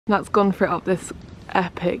Matt's gone for it up this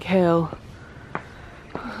epic hill.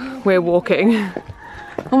 We're walking.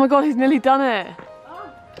 Oh my god, he's nearly done it.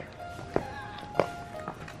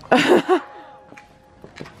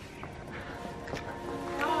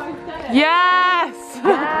 Yes!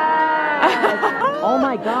 Yes! Oh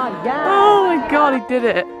my god, yes! Oh my god, he did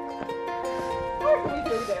it.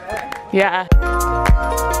 Yeah.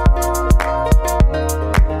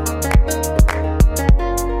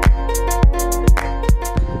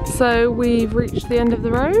 So we've reached the end of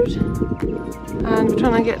the road and we're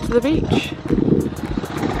trying to get to the beach.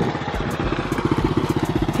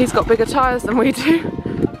 He's got bigger tyres than we do.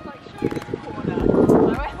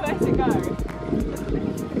 Where to go?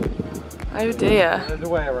 Oh dear. There's a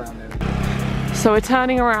way around it. So we're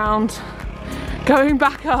turning around, going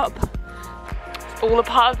back up. It's all a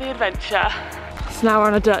part of the adventure. So now we're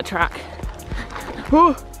on a dirt track.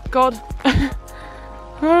 Oh, God.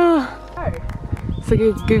 So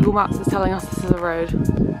Google Maps is telling us this is a road.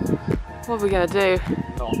 What are we gonna do?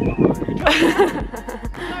 Not the road.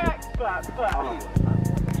 No expert, but...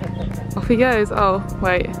 Off he goes. Oh,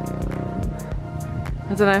 wait.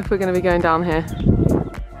 I don't know if we're gonna be going down here.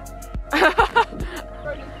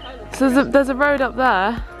 So there's a road up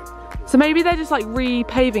there. So maybe they're just like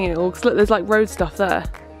repaving it all, because look, there's like road stuff there.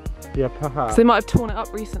 Yeah, perhaps. So they might have torn it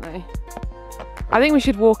up recently. I think we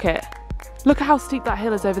should walk it. Look at how steep that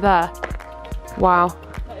hill is over there. Wow.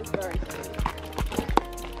 That is very steep.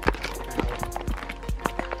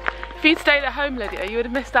 If you'd stayed at home, Lydia, you would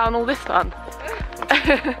have missed out on all this fun.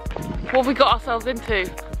 What have we got ourselves into?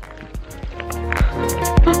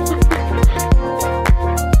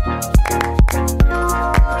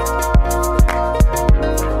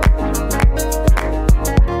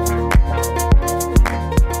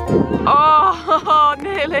 Oh,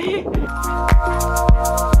 nearly.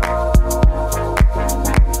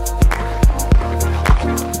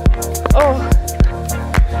 Oh.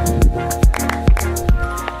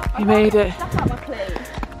 You made it.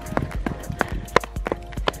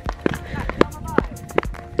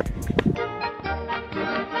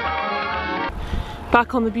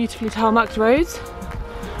 Back on the beautifully tarmacked roads.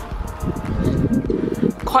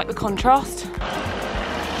 Quite the contrast. So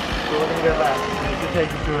we're going to go left and it should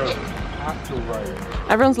take you to an actual road.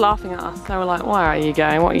 Everyone's laughing at us. They were like, where are you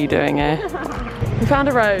going? What are you doing here? We found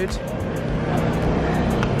a road.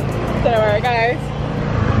 Don't know where it goes.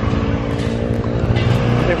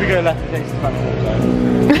 If we go left, it takes us back to the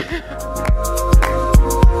road.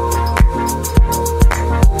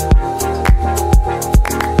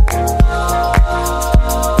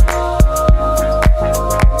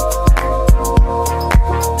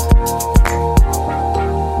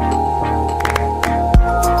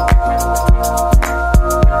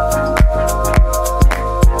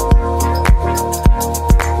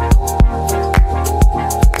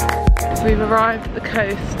 We've arrived at the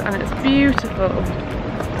coast and it's beautiful.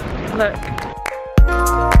 Look.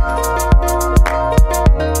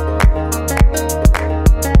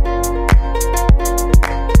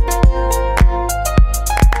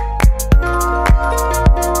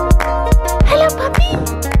 Hello, puppy.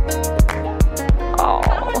 Oh.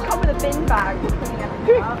 Someone come with a bin bag and clean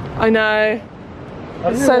everything up. I know.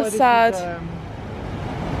 It's so sad.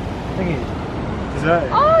 Thingy.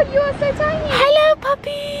 Deserted. Oh, you are so tiny. Hello,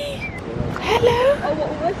 puppy. Hello. Oh, what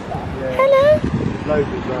all this stuff? Yeah. Hello.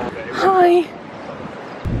 Loads of ground. Hi.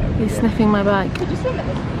 He's sniffing my bag. Could you swim at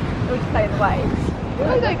this? Or just play in the waves?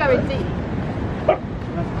 Why don't go in deep?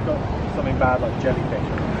 Unless it's got something bad like jellyfish.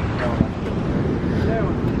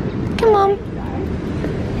 Come on.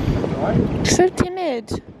 Right? So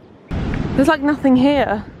timid. There's like nothing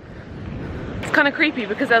here. It's kind of creepy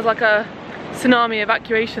because there's like a tsunami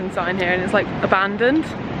evacuation sign here and it's like abandoned.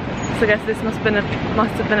 So I guess this must have been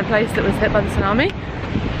a place that was hit by the tsunami.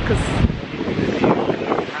 Because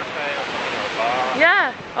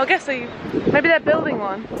yeah, I guess so. Maybe they're building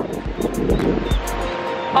one.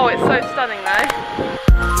 Oh, it's so stunning though.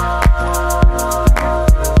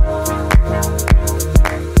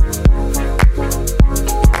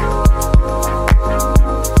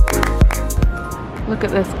 Look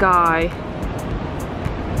at this guy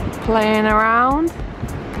playing around.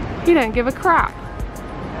 He don't give a crap.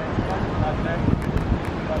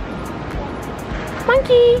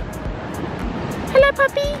 Monkey! Hello,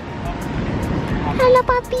 puppy! Hello,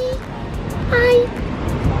 puppy! Hi!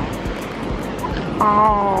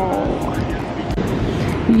 Oh,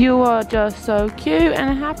 you are just so cute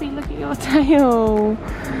and happy. Look at your tail.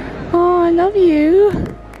 Oh, I love you.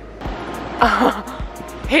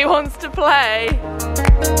 He wants to play.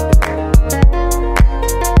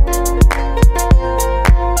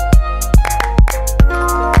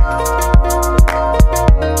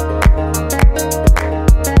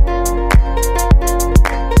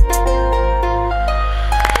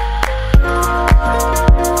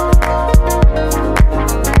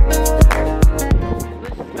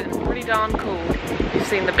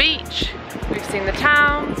 beach. We've seen the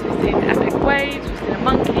towns, we've seen epic waves, we've seen a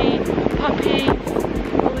monkey, puppies.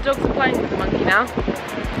 All the dogs are playing with the monkey now.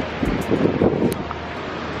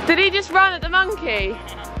 Did he just run at the monkey?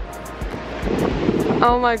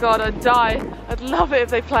 Oh my god, I'd die. I'd love it if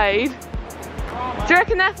they played. Do you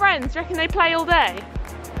reckon they're friends? Do you reckon they play all day?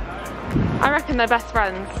 I reckon they're best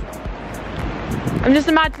friends. I'm just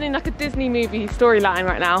imagining like a Disney movie storyline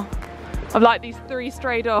right now of like these 3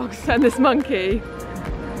 stray dogs and this monkey.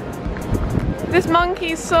 This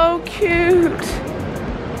monkey's so cute.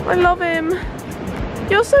 I love him.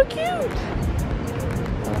 You're so cute.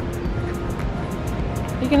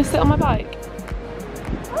 Are you gonna sit on my bike?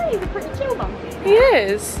 Oh, he's a pretty chill monkey. He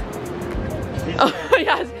is. Oh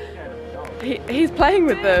yes. He's playing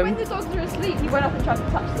with them. When the dogs were asleep, he went up and tried to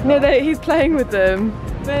touch them. No, he's playing with them.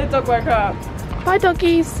 The dog woke up. Bye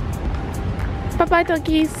doggies. Bye bye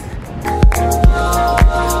doggies.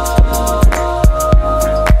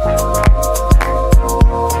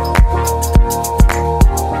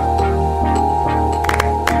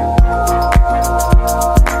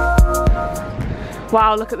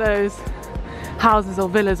 Wow, look at those houses or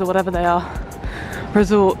villas or whatever they are.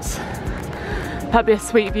 Resorts. That'd be a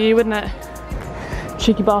sweet view, wouldn't it?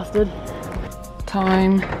 Cheeky bastard.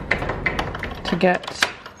 Time to get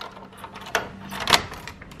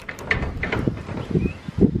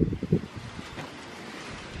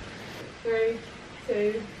Three,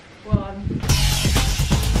 two, one.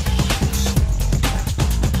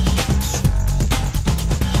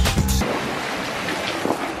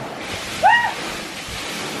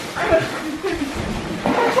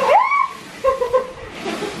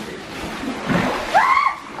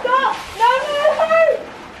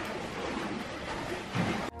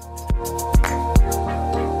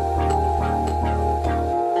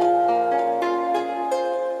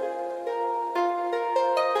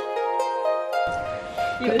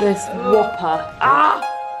 Look at this whopper. Ah!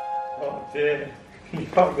 Oh dear. You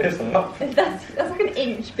fucked this up. That's like an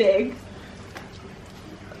inch big.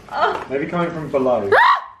 Oh. Maybe coming from below.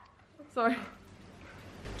 Sorry.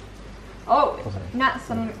 Oh, that's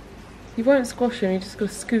some. You won't squash him, you just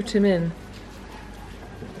gotta scoot him in.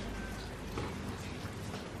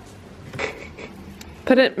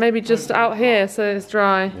 Put it maybe just out here so it's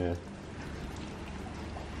dry. Yeah.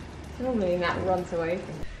 Normally that runs away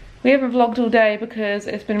from. We haven't vlogged all day because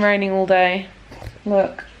it's been raining all day.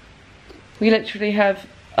 Look, we literally have,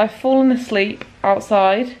 I've fallen asleep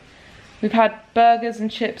outside. We've had burgers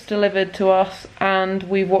and chips delivered to us and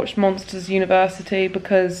we've watched Monsters University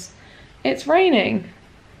because it's raining.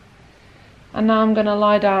 And now I'm gonna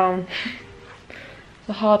lie down. It's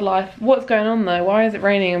a hard life. What's going on though? Why is it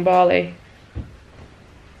raining in Bali?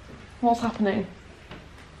 What's happening?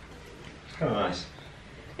 It's kind of nice.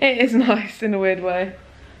 It is nice in a weird way.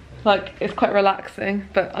 Like, it's quite relaxing,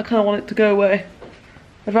 but I kind of want it to go away.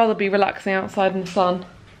 I'd rather be relaxing outside in the sun.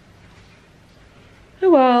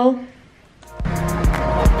 Oh well.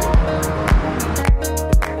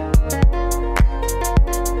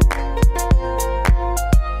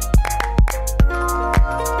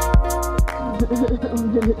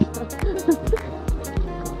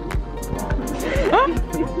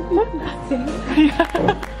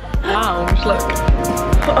 Lounge, look.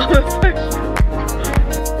 Oh, that's so